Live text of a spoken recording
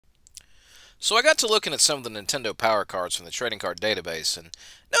So I got to looking at some of the Nintendo Power Cards from the trading card database and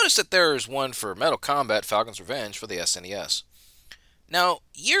noticed that there is one for Mortal Kombat Falcon's Revenge for the SNES. Now,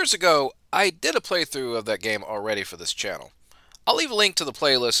 years ago, I did a playthrough of that game already for this channel. I'll leave a link to the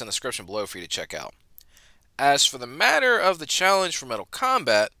playlist in the description below for you to check out. As for the matter of the challenge for Mortal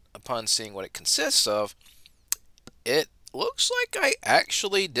Kombat, upon seeing what it consists of, it looks like I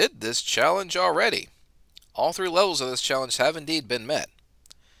actually did this challenge already. All 3 levels of this challenge have indeed been met.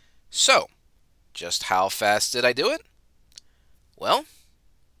 So, just how fast did I do it? Well,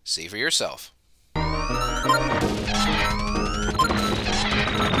 see for yourself.